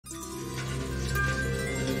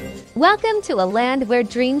Welcome to a land where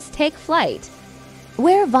dreams take flight,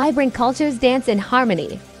 where vibrant cultures dance in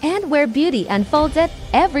harmony, and where beauty unfolds at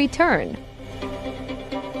every turn.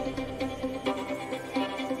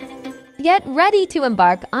 Get ready to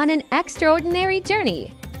embark on an extraordinary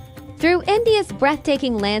journey through India's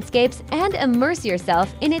breathtaking landscapes and immerse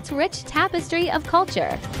yourself in its rich tapestry of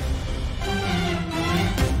culture.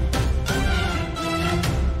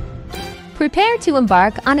 Prepare to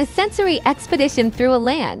embark on a sensory expedition through a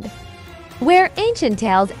land where ancient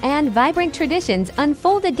tales and vibrant traditions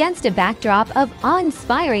unfold against a backdrop of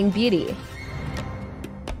awe-inspiring beauty.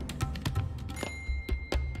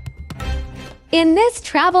 In this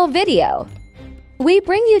travel video, we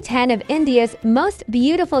bring you 10 of India's most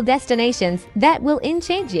beautiful destinations that will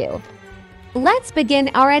enchant you. Let's begin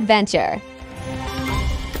our adventure.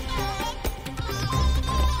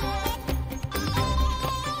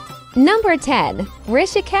 Number 10.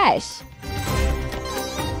 Rishikesh.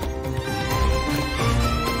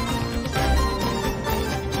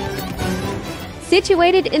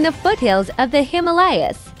 Situated in the foothills of the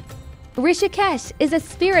Himalayas, Rishikesh is a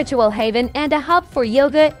spiritual haven and a hub for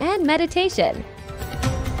yoga and meditation.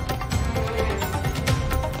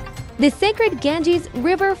 The sacred Ganges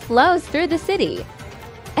River flows through the city,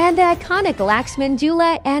 and the iconic Lakshman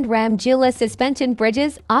Jhula and Ram Jhula suspension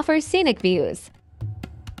bridges offer scenic views.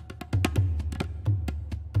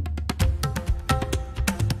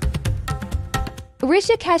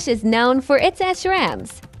 Rishikesh is known for its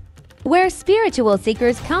ashrams, where spiritual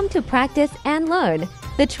seekers come to practice and learn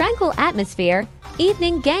the tranquil atmosphere,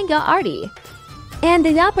 evening Ganga Aarti, and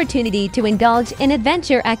the opportunity to indulge in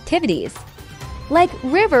adventure activities like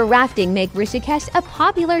river rafting make Rishikesh a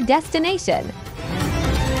popular destination.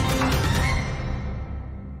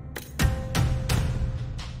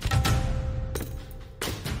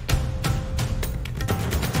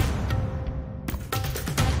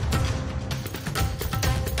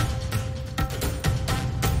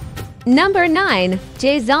 Number 9.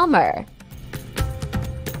 Jaisalmer.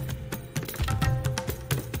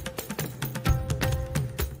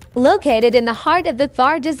 Located in the heart of the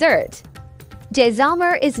Thar Desert,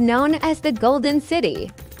 Jaisalmer is known as the Golden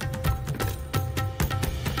City.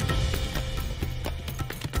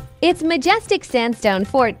 Its majestic sandstone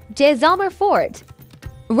fort, Jaisalmer Fort,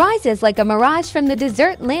 rises like a mirage from the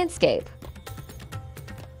desert landscape.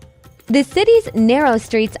 The city's narrow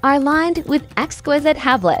streets are lined with exquisite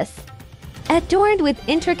havelis, adorned with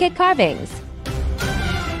intricate carvings.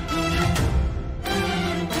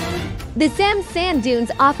 The sand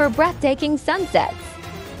dunes offer breathtaking sunsets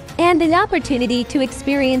and the opportunity to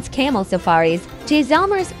experience camel safaris.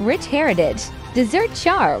 Jaisalmer's rich heritage, desert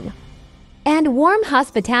charm, and warm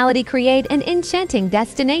hospitality create an enchanting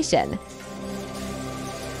destination.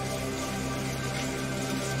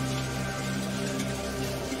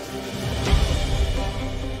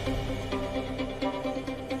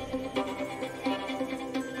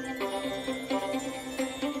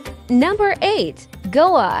 Number 8.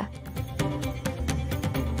 Goa.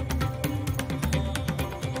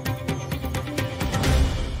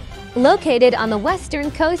 Located on the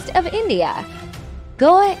western coast of India,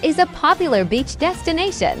 Goa is a popular beach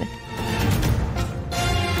destination.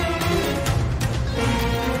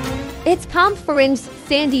 Its palm-fringed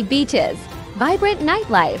sandy beaches, vibrant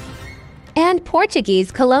nightlife, and Portuguese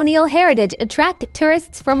colonial heritage attract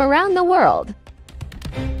tourists from around the world.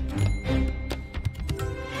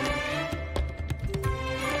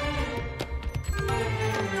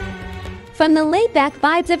 From the laid-back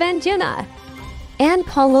vibes of Anjuna and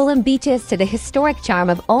Palolem beaches to the historic charm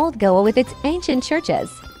of Old Goa with its ancient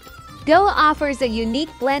churches, Goa offers a unique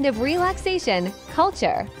blend of relaxation,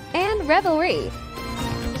 culture, and revelry.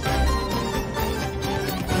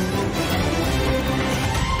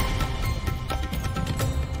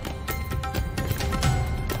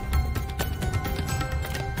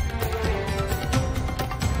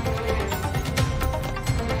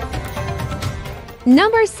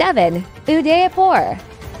 Number 7. Udaipur.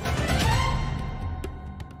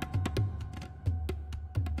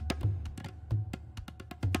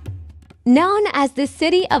 Known as the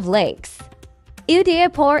City of Lakes,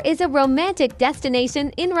 Udaipur is a romantic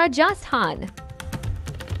destination in Rajasthan.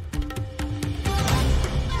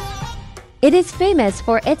 It is famous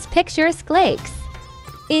for its picturesque lakes,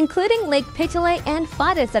 including Lake Pichale and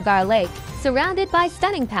Fateh Sagar Lake, surrounded by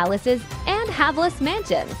stunning palaces and havelis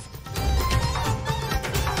mansions.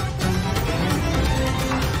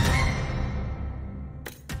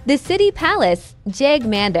 The city palace, Jag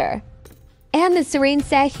Mandir, and the serene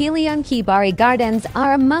Sahilion Ki Bari Gardens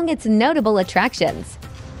are among its notable attractions.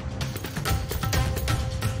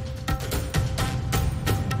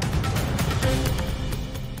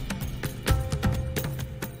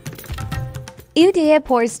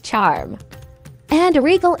 Udaipur's charm and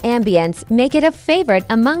regal ambience make it a favorite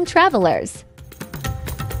among travelers.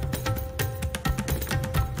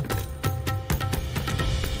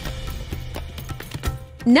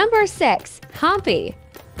 Number 6. Hampi.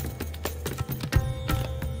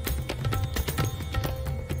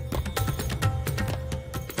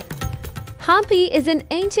 Hampi is an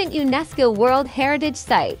ancient UNESCO World Heritage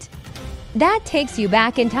Site that takes you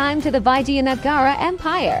back in time to the Vijayanagara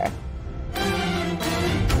Empire.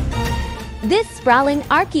 This sprawling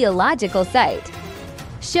archaeological site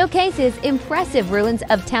showcases impressive ruins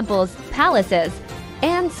of temples, palaces,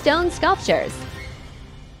 and stone sculptures.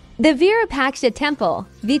 The Virupaksha Temple,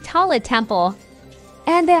 Vitala Temple,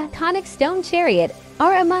 and the iconic stone chariot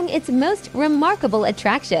are among its most remarkable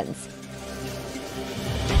attractions.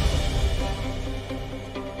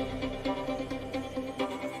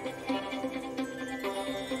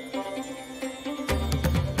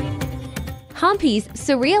 Hampi's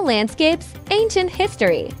surreal landscapes, ancient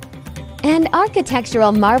history, and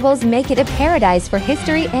architectural marvels make it a paradise for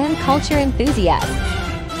history and culture enthusiasts.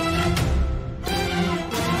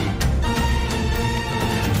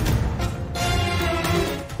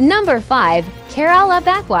 Number 5. Kerala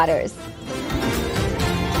Backwaters.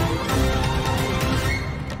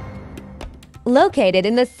 Located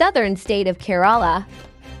in the southern state of Kerala,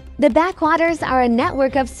 the backwaters are a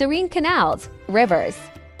network of serene canals, rivers,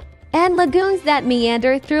 and lagoons that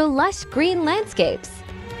meander through lush green landscapes.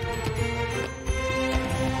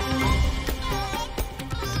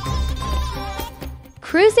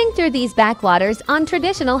 Cruising through these backwaters on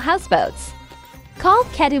traditional houseboats, called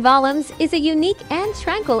Ketuvalams, is a unique and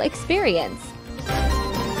tranquil experience.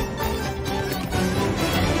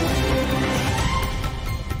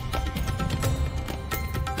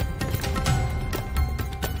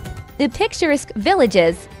 The picturesque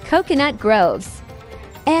villages, coconut groves,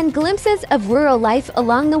 and glimpses of rural life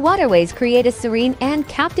along the waterways create a serene and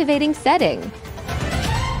captivating setting.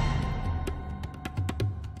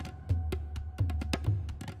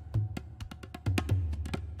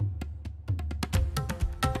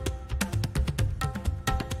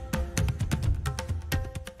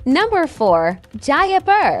 Number 4.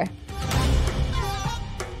 Jaipur.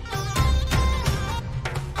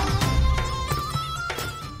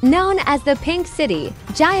 Known as the Pink City,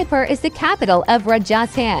 Jaipur is the capital of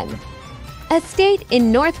Rajasthan, a state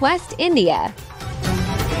in northwest India.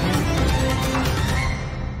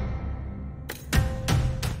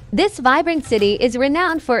 This vibrant city is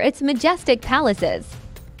renowned for its majestic palaces,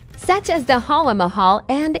 such as the Taj Mahal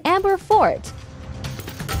and Amber Fort.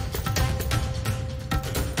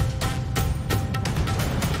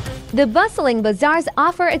 The bustling bazaars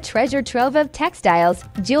offer a treasure trove of textiles,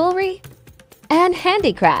 jewelry, and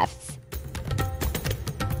handicrafts.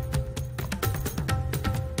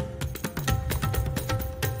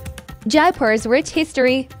 Jaipur's rich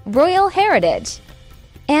history, royal heritage,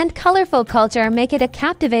 and colorful culture make it a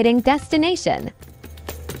captivating destination.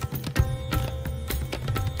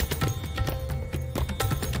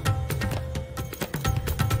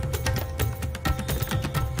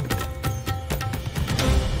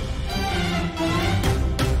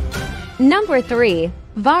 Number 3.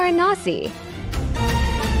 Varanasi.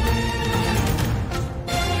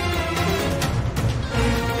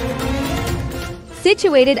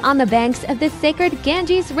 Situated on the banks of the sacred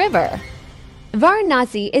Ganges River,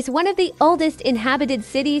 Varanasi is one of the oldest inhabited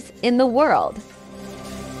cities in the world.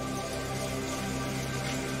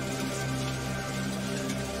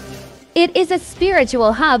 It is a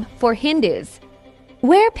spiritual hub for Hindus,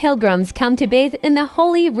 where pilgrims come to bathe in the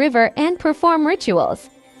holy river and perform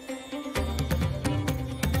rituals.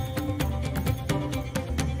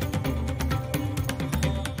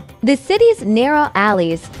 The city's narrow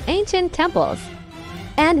alleys, ancient temples,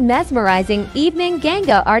 and mesmerizing evening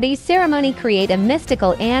Ganga Aarti ceremony create a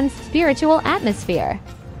mystical and spiritual atmosphere.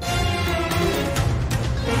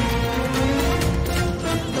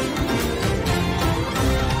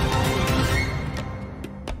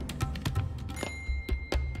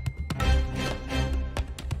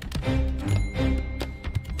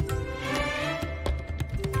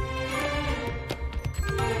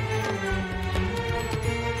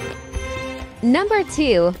 Number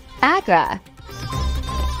 2. Agra.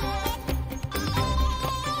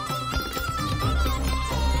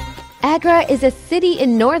 Agra is a city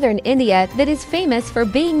in northern India that is famous for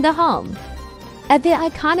being the home of the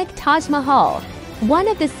iconic Taj Mahal, one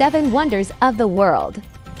of the 7 wonders of the world.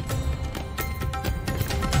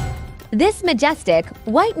 This majestic,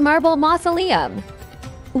 white marble mausoleum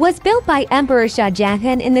was built by Emperor Shah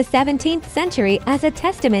Jahan in the 17th century as a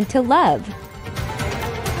testament to love.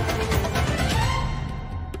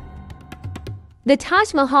 The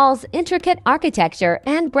Taj Mahal's intricate architecture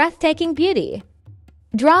and breathtaking beauty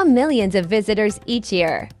draw millions of visitors each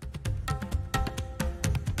year.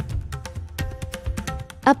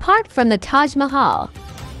 Apart from the Taj Mahal,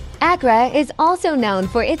 Agra is also known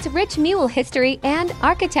for its rich Mughal history and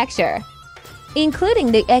architecture,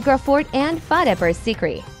 including the Agra Fort and Fatehpur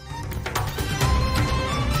Sikri.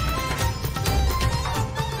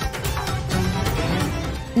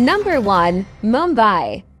 Number 1.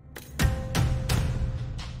 Mumbai.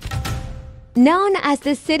 Known as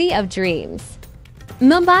the City of Dreams,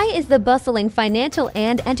 Mumbai is the bustling financial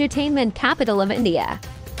and entertainment capital of India.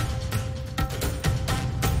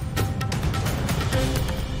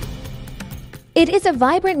 It is a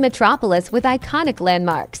vibrant metropolis with iconic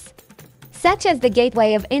landmarks, such as the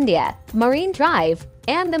Gateway of India, Marine Drive,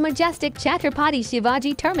 and the majestic Chhatrapati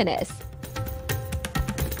Shivaji Terminus.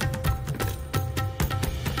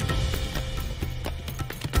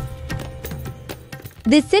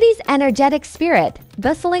 The city's energetic spirit,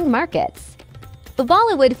 bustling markets, the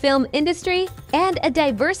Bollywood film industry, and a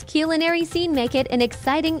diverse culinary scene make it an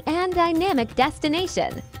exciting and dynamic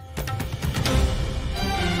destination.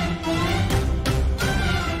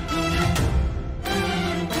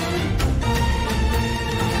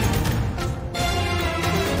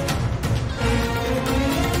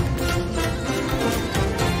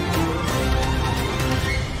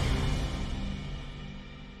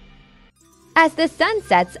 As the sun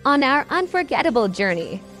sets on our unforgettable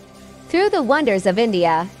journey through the wonders of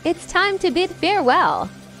India, it's time to bid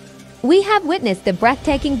farewell. We have witnessed the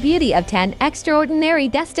breathtaking beauty of 10 extraordinary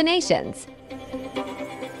destinations.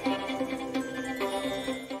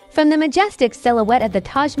 From the majestic silhouette of the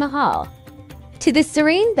Taj Mahal to the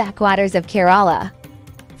serene backwaters of Kerala,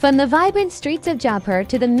 from the vibrant streets of Jaipur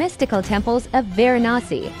to the mystical temples of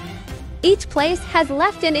Varanasi, each place has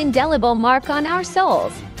left an indelible mark on our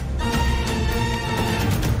souls.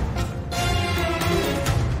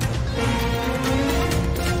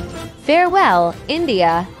 Farewell,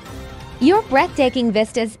 India. Your breathtaking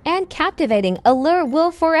vistas and captivating allure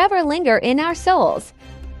will forever linger in our souls.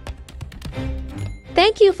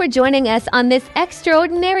 Thank you for joining us on this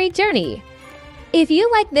extraordinary journey. If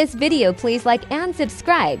you like this video, please like and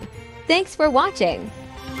subscribe. Thanks for watching.